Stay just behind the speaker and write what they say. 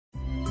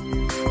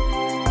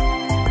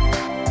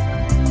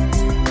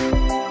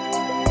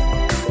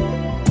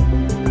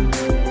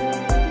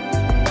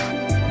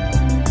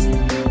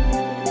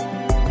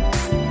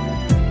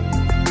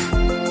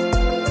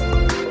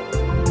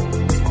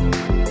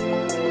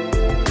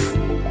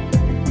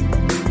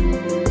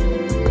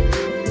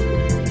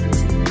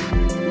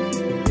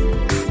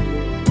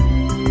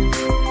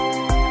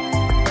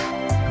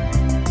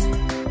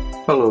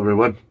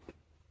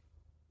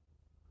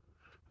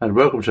and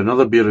welcome to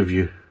another beer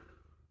review.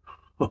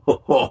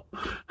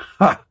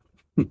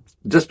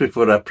 Just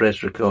before I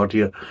press record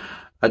here,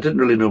 I didn't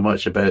really know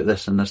much about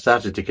this, and I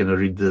started to kind of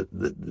read the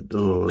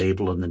little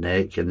label on the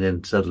neck, and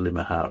then suddenly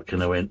my heart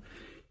kind of went,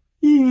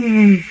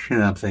 and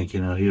I'm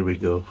thinking, oh, here we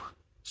go.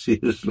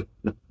 Seriously.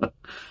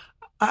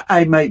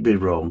 I might be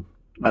wrong,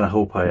 and I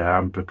hope I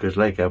am, because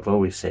like I've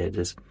always said,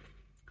 is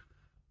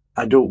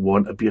I don't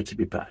want a beer to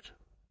be bad.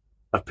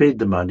 I've paid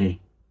the money.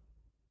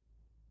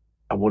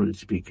 I want it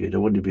to be good. I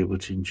want to be able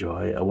to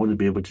enjoy it. I want to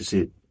be able to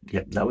say,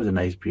 yep, that was a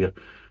nice beer,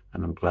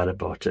 and I'm glad I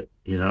bought it,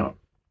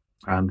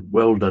 and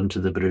well done to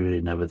the brewery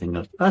and everything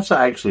else. That's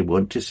what I actually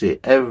want to say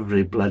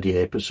every bloody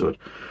episode.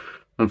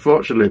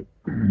 Unfortunately,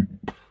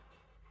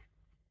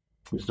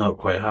 it's not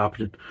quite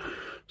happening.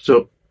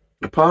 So,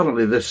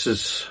 apparently this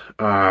is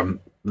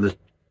the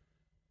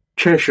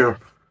Cheshire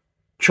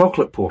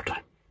chocolate porter.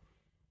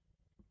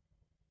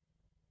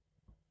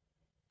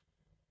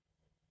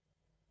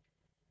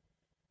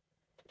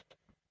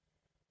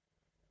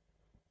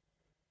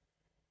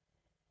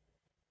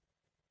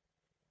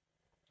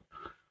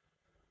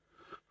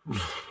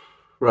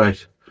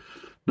 Right.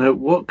 Now,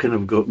 what kind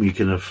of got me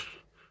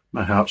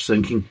my heart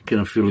sinking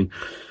kind of feeling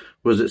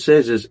was it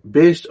says is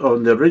based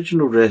on the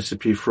original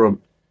recipe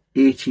from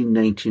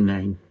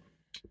 1899,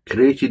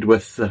 created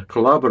with the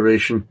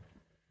collaboration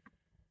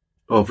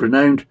of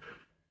renowned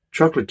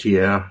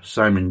chocolatier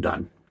Simon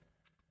Dunn.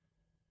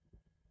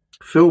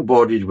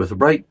 Full-bodied with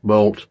ripe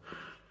malt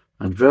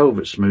and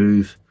velvet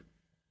smooth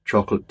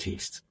chocolate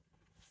taste.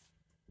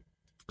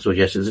 So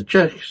yes, it's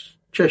a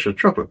Cheshire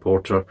chocolate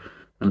porter,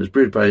 and it's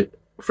brewed by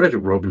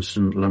Frederick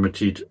Robinson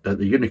Limited at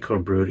the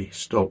Unicorn Brewery,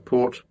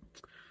 Stockport,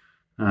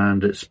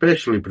 and it's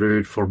specially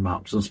brewed for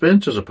Marks and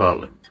Spencer's,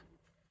 apparently.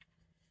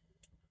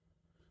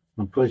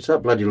 And please,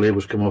 that bloody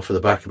label's come off of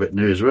the back of it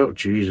now as well.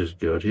 Jesus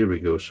God, here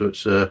we go. So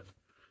it's 6%.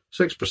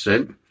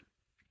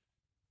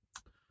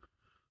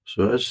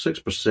 So it's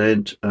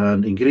 6%,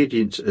 and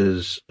ingredients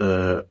is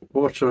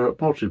water,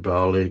 malted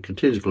barley,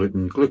 contains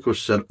gluten,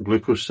 glucose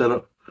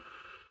syrup.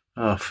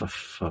 Ah, for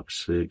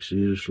fuck's sake,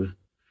 seriously.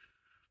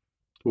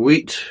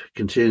 Wheat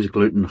contains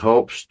gluten,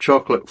 hops,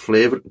 chocolate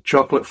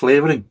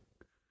flavouring.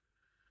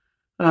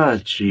 Ah,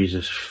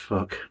 Jesus,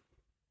 fuck.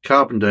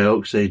 Carbon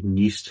dioxide and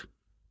yeast.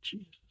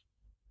 Jesus.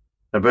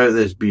 About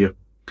this beer.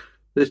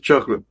 This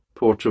chocolate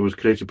porter was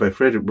created by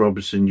Frederick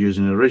Robinson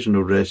using an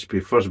original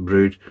recipe first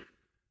brewed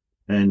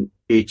in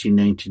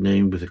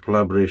 1899 with a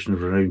collaboration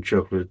of renowned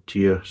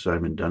chocolatier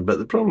Simon Dunn. But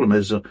the problem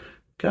is,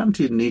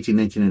 guaranteed in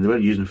 1899 they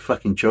weren't using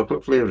fucking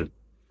chocolate flavouring.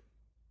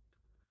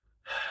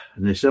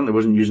 And they certainly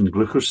wasn't using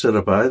glucose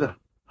syrup either.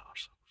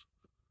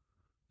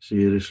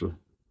 Seriously.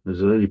 Is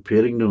there any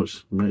pairing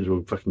notes? Might as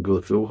well fucking go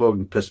the full hog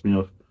and piss me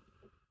off.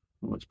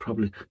 Oh, it's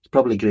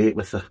probably great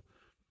with I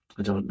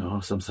don't know,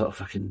 some sort of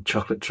fucking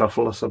chocolate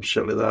truffle or some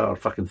shit like that, or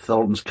fucking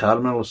Thornton's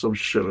caramel or some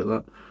shit like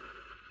that.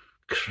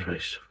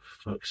 Christ,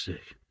 for fuck's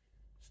sake.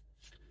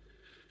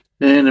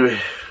 Anyway,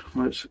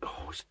 it's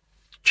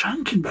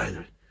chunking, by the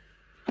way.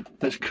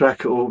 Let's crack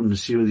it open and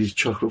see what these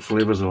chocolate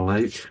flavours are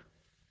like.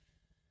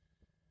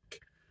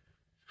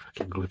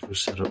 Fucking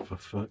glucose syrup, for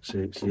fuck's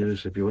sake.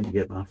 Seriously, if you want to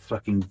get my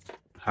fucking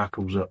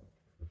hackles up.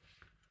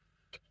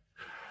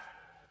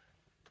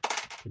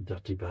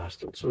 Dirty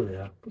bastards. So they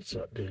are. What's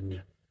that doing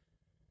there?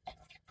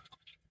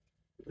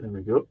 There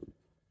we go.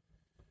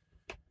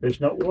 It's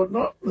not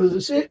whatnot, as I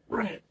say.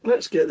 Right,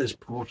 let's get this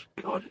poured.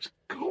 God, it's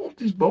cold.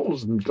 These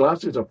bottles and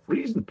glasses are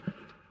freezing.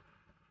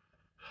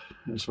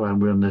 That's why I'm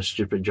wearing this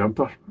stupid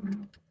jumper.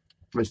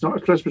 It's not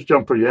a Christmas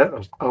jumper yet.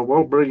 I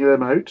will bring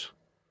them out.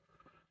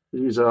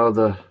 These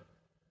are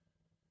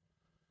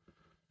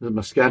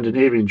my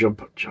Scandinavian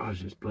jumper.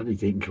 Charge, it's bloody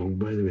getting cold,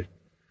 by the way.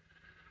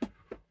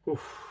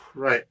 Oof.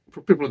 Right,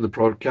 for people in the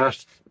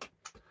podcast,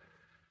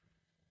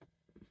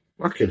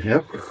 fucking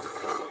hell.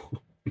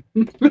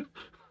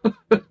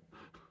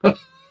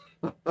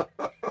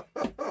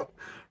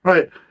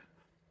 Right,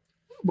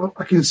 well,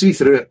 I can see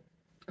through it,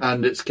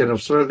 and it's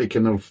slightly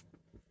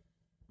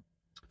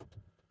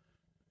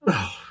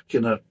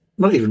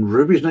not even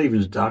ruby, it's not even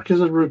as dark as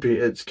a ruby,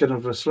 it's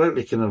a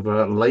slightly a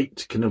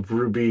light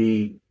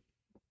ruby,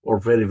 or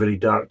very, very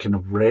dark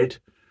red.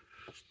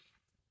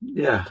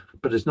 Yeah,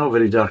 but it's not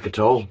very dark at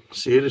all.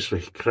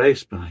 Seriously,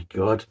 Christ, my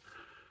God.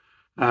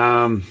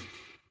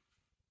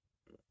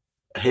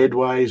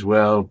 Head-wise,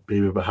 well,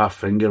 maybe about half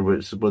finger, but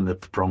it's one of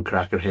the prawn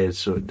cracker heads,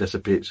 so it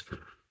dissipates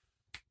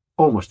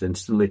almost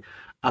instantly.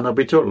 And I'll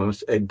be totally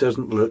honest, it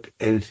doesn't look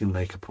anything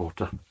like a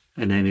porter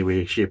in any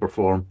way, shape or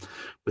form,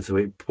 with the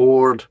way it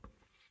poured,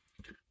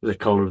 the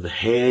colour of the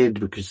head,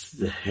 because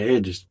the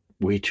head is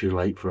way too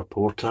light for a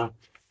porter.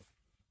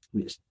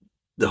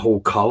 The whole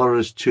colour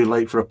is too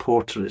light for a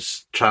porter.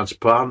 It's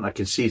transparent. I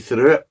can see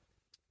through it.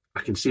 I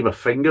can see my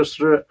fingers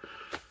through it.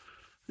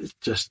 It's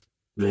just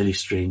very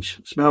strange.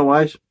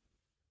 Smell-wise,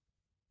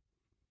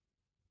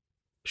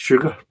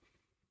 sugar.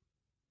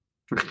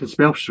 I can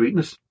smell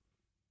sweetness.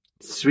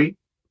 Sweet.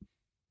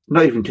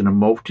 Not even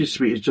malty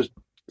sweet. It's just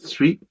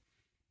sweet.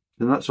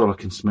 And that's all I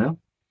can smell.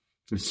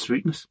 It's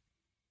sweetness.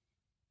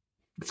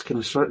 It's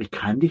slightly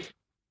candy.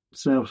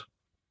 Smells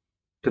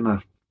kind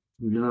of,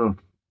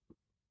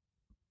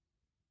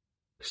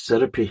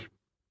 syrupy,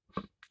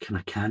 kind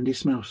of candy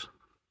smells.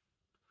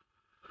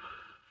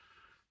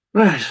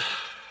 Right.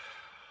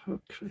 Oh,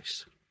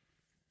 Christ.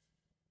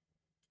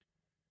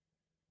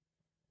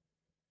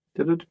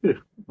 Did I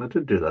do? I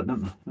did do that,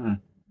 didn't I?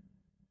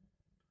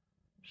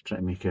 Just trying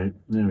to make out.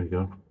 There we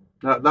go.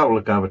 That will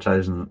look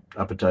appetizing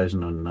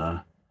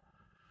on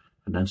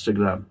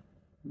Instagram.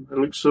 It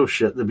looks so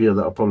shit, the beer,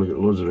 that I'll probably get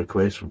loads of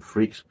requests from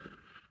freaks.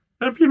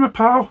 That'd be my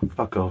pal.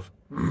 Fuck off.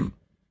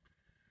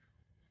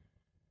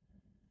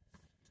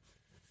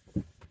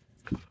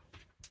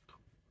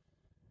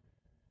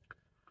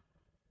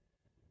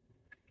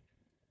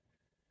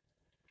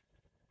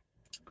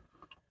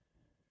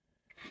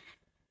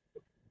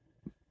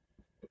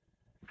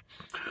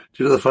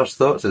 Do you know the first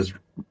thoughts is,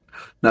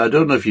 now I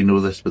don't know if you know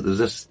this, but there's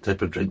this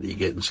type of drink that you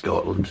get in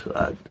Scotland.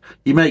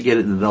 You might get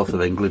it in the north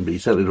of England, but you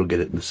certainly don't get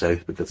it in the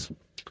south because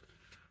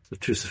they're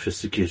too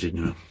sophisticated,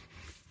 down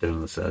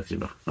in the south,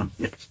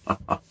 Yes.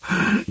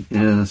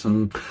 Yes,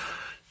 and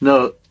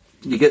no,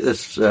 you get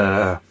this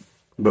what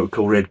we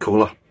call red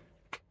cola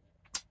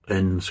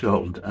in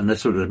Scotland, and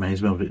this sort of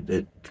reminds me of it.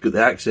 It's got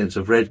the accents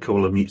of red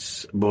cola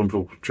meets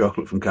Bourneville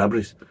chocolate from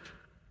Cadbury's.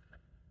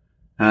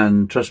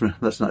 And trust me,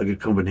 that's not a good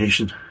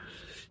combination.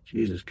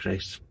 Jesus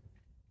Christ.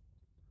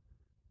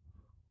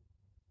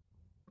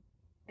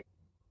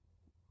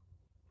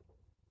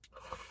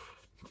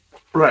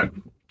 Right.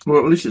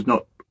 Well, at least it's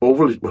not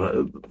overly...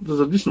 Well, there's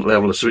a decent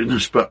level of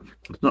sweetness, but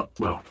it's not...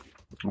 Well,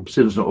 I'm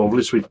saying it's not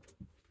overly sweet.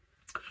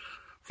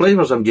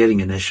 Flavours I'm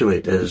getting initially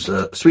is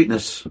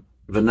sweetness,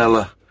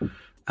 vanilla,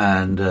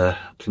 and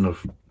kind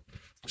of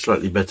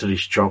slightly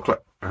bitterish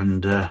chocolate.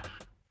 And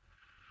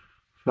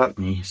fuck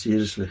me,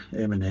 seriously,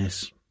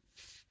 M&S.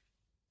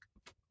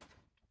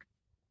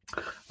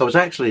 I was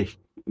actually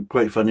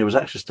quite funny. I was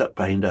actually stuck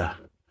behind a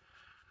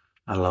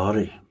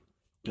lorry,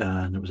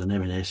 and it was an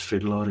M&S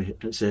food lorry.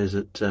 It says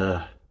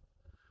that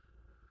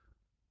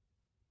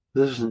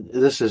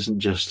this isn't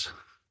just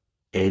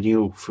any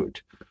old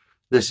food.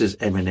 This is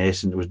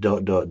M&S, and it was ...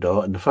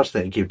 And the first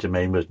thing that came to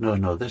mind was,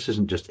 no, this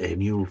isn't just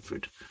any old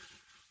food.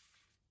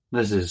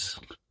 This is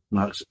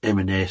Mark's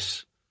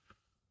M&S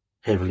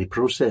heavily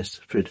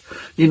processed food.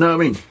 You know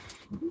what I mean?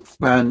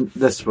 And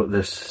that's what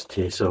this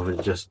tastes of.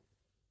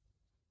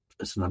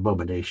 It's an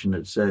abomination.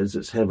 It says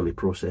it's heavily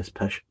processed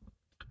pish.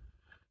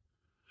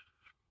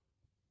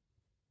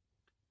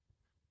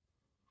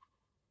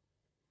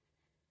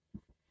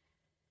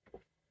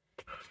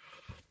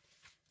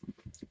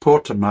 Poor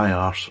to my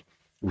arse,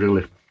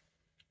 really.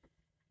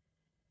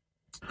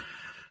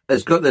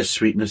 It's got this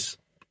sweetness,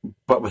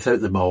 but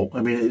without the malt.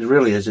 I mean, it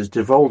really is. It's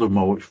devoid of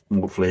malt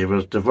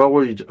flavours,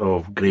 devoid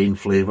of grain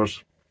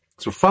flavours.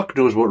 So fuck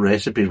knows what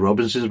recipe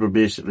Robinsons were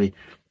basically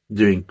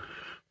doing.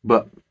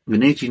 But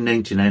in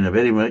 1899, I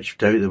very much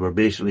doubt they were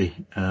basically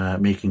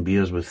making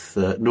beers with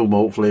no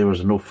malt flavours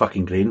and no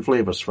fucking grain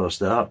flavours for a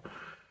start.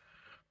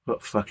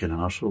 What fucking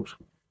arseholes.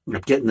 I'm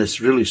getting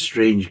this really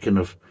strange kind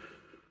of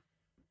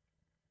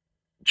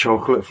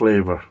chocolate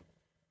flavour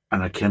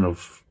and a kind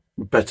of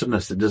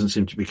bitterness that doesn't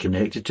seem to be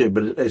connected to it,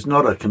 but it's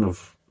not a kind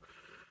of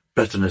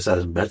bitterness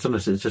as in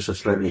bitterness, it's just a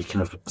slightly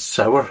kind of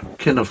sour,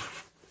 kind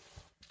of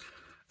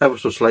ever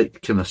so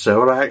slight kind of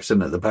sour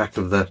accent at the back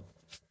of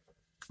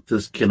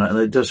this kind of, and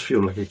it does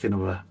feel like a kind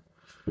of a,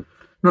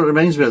 no, it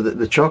reminds me of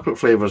the chocolate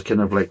flavour is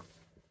kind of like,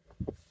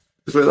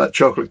 it's like that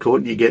chocolate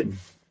coating you get in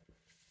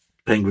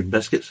Penguin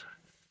biscuits.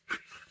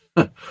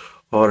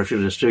 Or if you're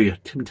in Australia,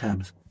 Tim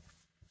Tams.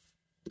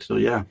 So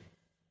yeah.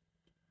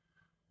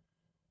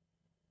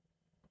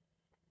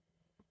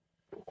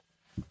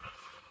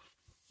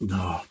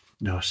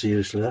 No,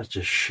 seriously, that's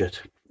just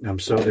shit. I'm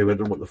sorry, I don't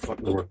know what the fuck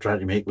they were trying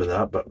to make with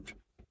that, but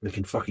they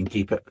can fucking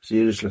keep it.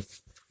 Seriously.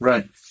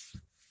 Right.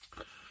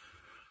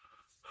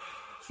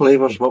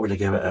 Flavours, what would I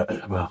give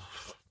it? Well,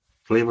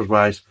 flavours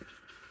wise,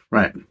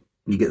 right,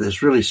 you get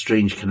this really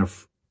strange kind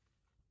of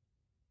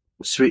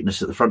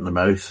sweetness at the front of the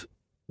mouth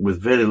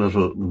with very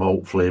little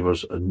malt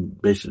flavours and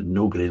basically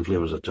no grain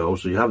flavours at all.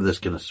 So you have this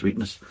kind of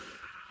sweetness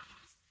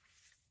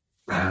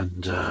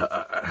and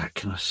a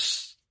kind of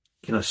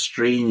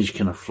strange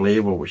kind of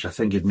flavour, which I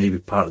think is maybe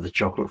part of the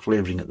chocolate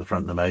flavouring at the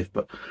front of the mouth,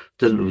 but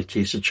doesn't really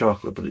taste the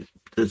chocolate, but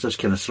it's just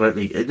kind of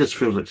slightly, it just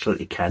feels like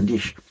slightly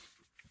candyish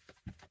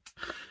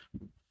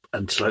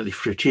and slightly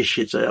fruityish.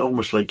 It's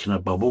almost like kind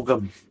of bubble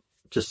gum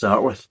to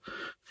start with,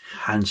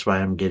 hence why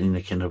I'm getting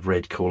the kind of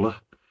red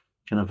cola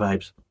kind of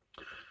vibes.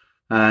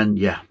 And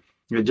yeah,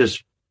 it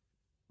just,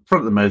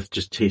 front of the mouth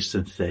just tastes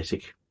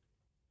synthetic.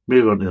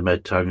 Move on to the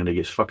mid tongue and it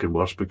gets fucking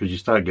worse because you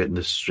start getting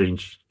this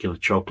strange kind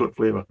of chocolate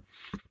flavour.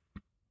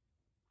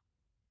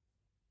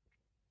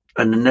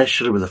 And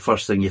initially with the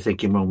first thing you're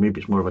thinking, well,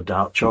 maybe it's more of a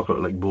dark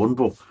chocolate like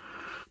Bourneville.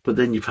 But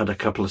then you've had a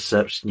couple of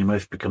sips and your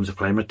mouth becomes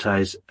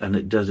acclimatised and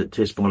it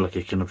tastes more like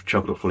a kind of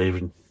chocolate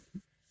flavouring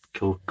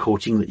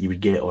coating that you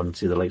would get on,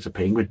 say, the likes of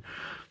Penguin,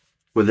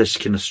 with this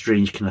kind of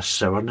strange kind of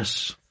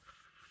sourness,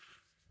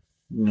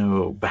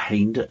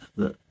 behind it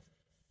that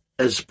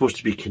is supposed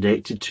to be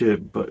connected to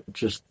it, but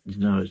just,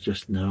 it's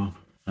just no.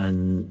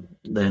 And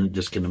then it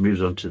just kind of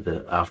moves on to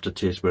the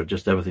aftertaste where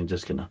just everything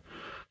just kind of,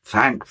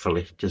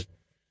 thankfully, just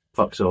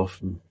fucks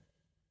off and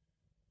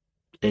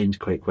ends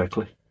quite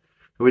quickly.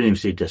 I wouldn't even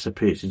say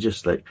dissipates. It's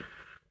just like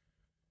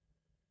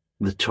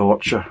the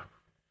torture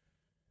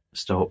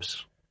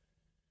stops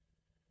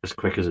as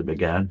quick as it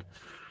began.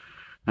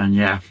 And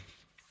yeah,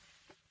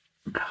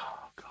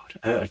 oh God,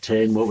 out of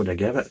 10, what would I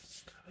give it?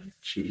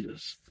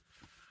 Jesus.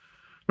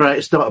 Right,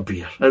 it's not a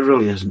beer. It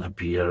really isn't a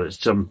beer. It's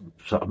some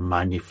sort of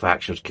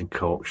manufactured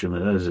concoction.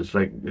 It is. It's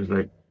like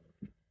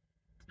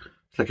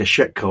a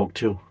shit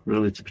cocktail,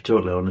 really, to be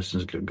totally honest.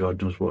 It's got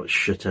God knows what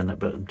shit in it,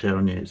 but I'm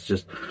telling you, it's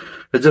just,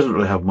 it doesn't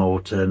really have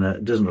malt in it.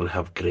 It doesn't really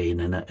have grain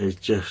in it. It's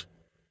just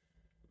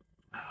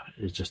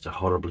a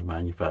horribly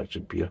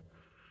manufactured beer.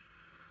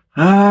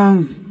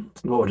 What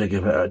would I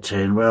give it out of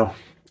 10? Well,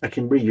 I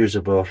can reuse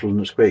a bottle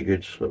and it's quite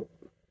good. So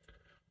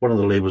one of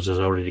the labels has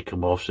already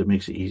come off, so it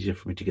makes it easier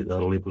for me to get the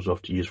other labels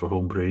off to use for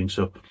home brewing.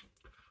 So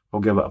I'll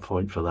give it a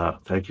point for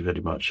that. Thank you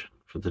very much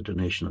for the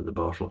donation of the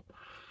bottle.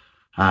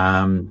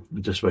 I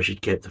just wish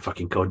you'd kept the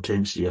fucking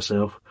contents to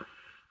yourself.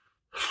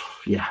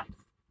 Yeah.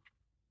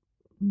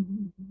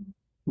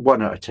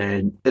 1 out of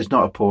 10. It's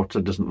not a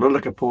porter. Doesn't look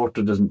like a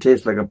porter. Doesn't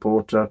taste like a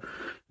porter.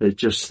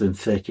 It's just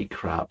synthetic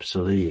crap.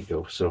 So there you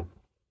go. So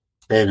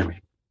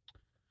anyway,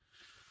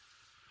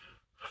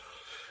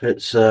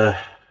 it's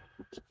 6%,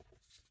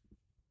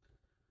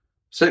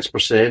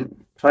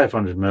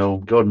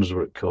 500ml. God knows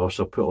what it costs.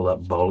 I'll put all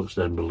that bollocks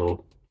down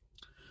below.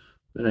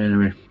 But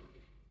anyway,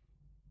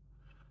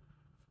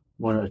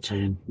 1 out of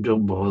 10.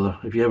 Don't bother.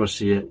 If you ever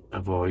see it,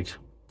 avoid.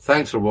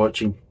 Thanks for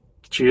watching.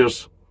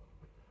 Cheers.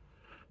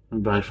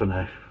 And bye for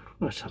now.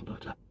 What a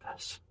load of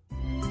piss.